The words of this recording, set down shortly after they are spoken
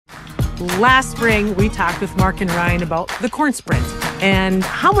Last spring, we talked with Mark and Ryan about the corn sprint and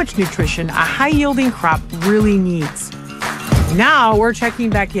how much nutrition a high-yielding crop really needs. Now we're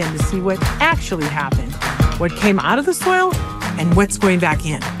checking back in to see what actually happened, what came out of the soil, and what's going back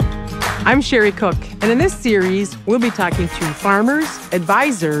in. I'm Sherry Cook, and in this series, we'll be talking to farmers,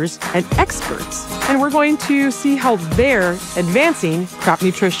 advisors, and experts, and we're going to see how they're advancing crop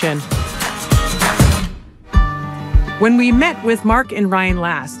nutrition. When we met with Mark and Ryan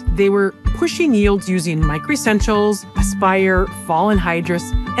last, they were pushing yields using microessentials, Aspire, Fall Anhydrous,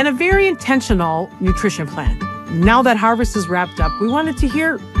 and a very intentional nutrition plan. Now that harvest is wrapped up, we wanted to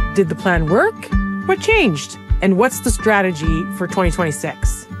hear, did the plan work? What changed? And what's the strategy for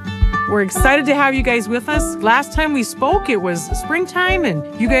 2026? We're excited to have you guys with us. Last time we spoke, it was springtime,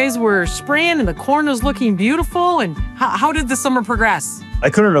 and you guys were spraying, and the corn was looking beautiful. And how did the summer progress? I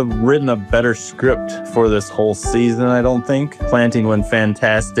couldn't have written a better script for this whole season, I don't think. Planting went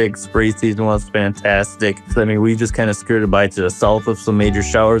fantastic. Spray season was fantastic. I mean, we just kind of skirted by to the south of some major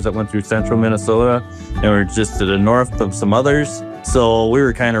showers that went through central Minnesota, and we're just to the north of some others. So we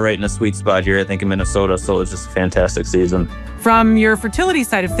were kind of right in a sweet spot here, I think, in Minnesota. So it was just a fantastic season. From your fertility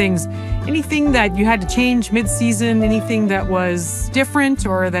side of things, anything that you had to change mid-season, anything that was different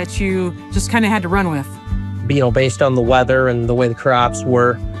or that you just kind of had to run with? Based on the weather and the way the crops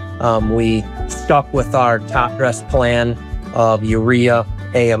were, we stuck with our top dress plan of urea,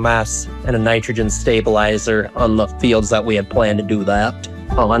 AMS, and a nitrogen stabilizer on the fields that we had planned to do that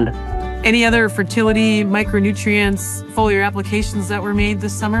on. Any other fertility, micronutrients, foliar applications that were made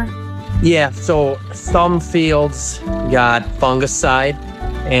this summer? Yeah, so some fields got fungicide,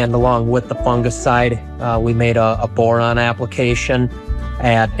 and along with the fungicide, we made a boron application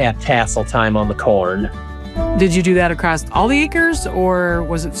at tassel time on the corn. Did you do that across all the acres, or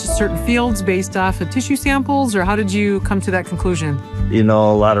was it just certain fields based off of tissue samples, or how did you come to that conclusion? A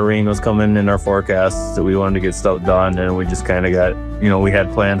lot of rain was coming in our forecasts, so we wanted to get stuff done, and we just kind of got, we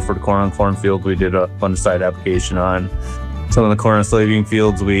had planned for the corn on cornfield. We did a fungicide application on some of the corn and soybean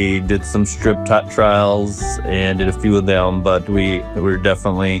fields. We did some strip trials and did a few of them, but we've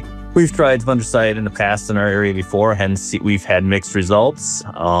tried fungicide in the past in our area before, hence we've had mixed results.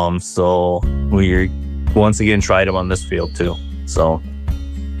 So we once again tried them on this field too. So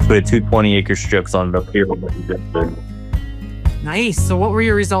we had 2 20-acre strips on the field that we did. Nice. So what were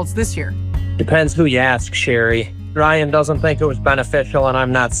your results this year? Depends who you ask, Sherry. Ryan doesn't think it was beneficial, and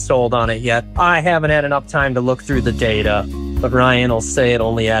I'm not sold on it yet. I haven't had enough time to look through the data, but Ryan will say it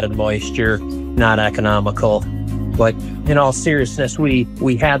only added moisture, not economical. But in all seriousness, we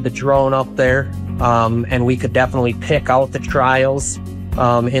had the drone up there, and we could definitely pick out the trials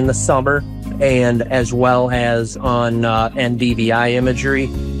in the summer. And as well as on NDVI imagery,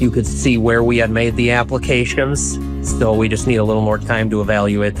 you could see where we had made the applications. So we just need a little more time to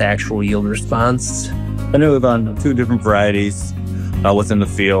evaluate the actual yield response. I knew it was on 2 different varieties within the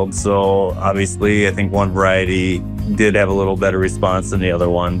field. So obviously, I think one variety did have a little better response than the other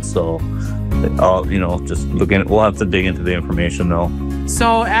one. So, just looking, we'll have to dig into the information though.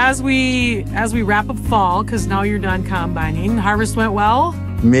 So as we wrap up fall, because now you're done combining, harvest went well?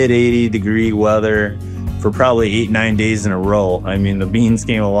 Mid 80-degree weather for probably 8-9 days in a row. I mean, the beans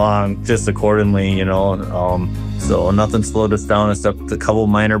came along just accordingly, so nothing slowed us down except a couple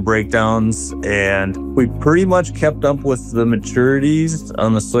minor breakdowns. And we pretty much kept up with the maturities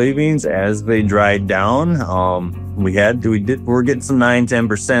on the soybeans as they dried down. We're getting some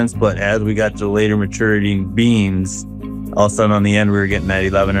 9-10%, but as we got to later maturity beans, all of a sudden on the end, we were getting that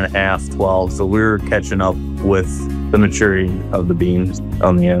 11.5, 12. So we were catching up with the maturity of the beans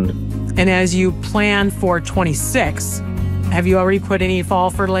on the end. And as you plan for 26, have you already put any fall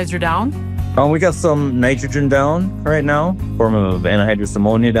fertilizer down? We got some nitrogen down right now, form of anhydrous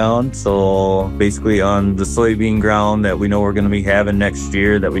ammonia down. So basically on the soybean ground that we know we're going to be having next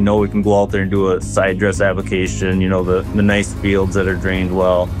year, that we know we can go out there and do a side dress application, the nice fields that are drained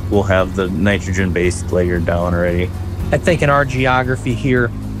well, we'll have the nitrogen-based layered down already. I think in our geography here,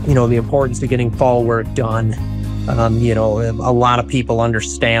 the importance of getting fall work done. A lot of people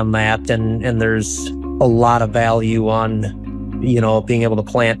understand that, and there's a lot of value on, being able to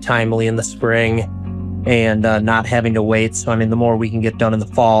plant timely in the spring and not having to wait. So, the more we can get done in the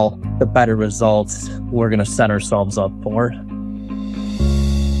fall, the better results we're going to set ourselves up for.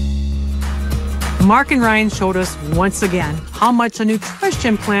 Mark and Ryan showed us once again how much a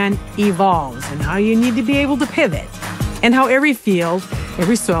nutrition plan evolves and how you need to be able to pivot, and how every field,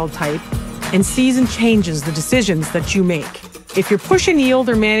 every soil type, and season changes the decisions that you make. If you're pushing yield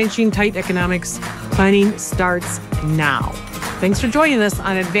or managing tight economics, planning starts now. Thanks for joining us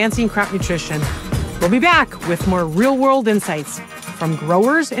on Advancing Crop Nutrition. We'll be back with more real-world insights from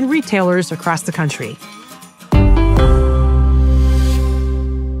growers and retailers across the country.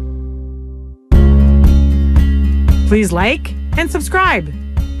 Please like and subscribe.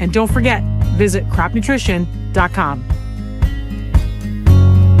 And don't forget, visit cropnutrition.com.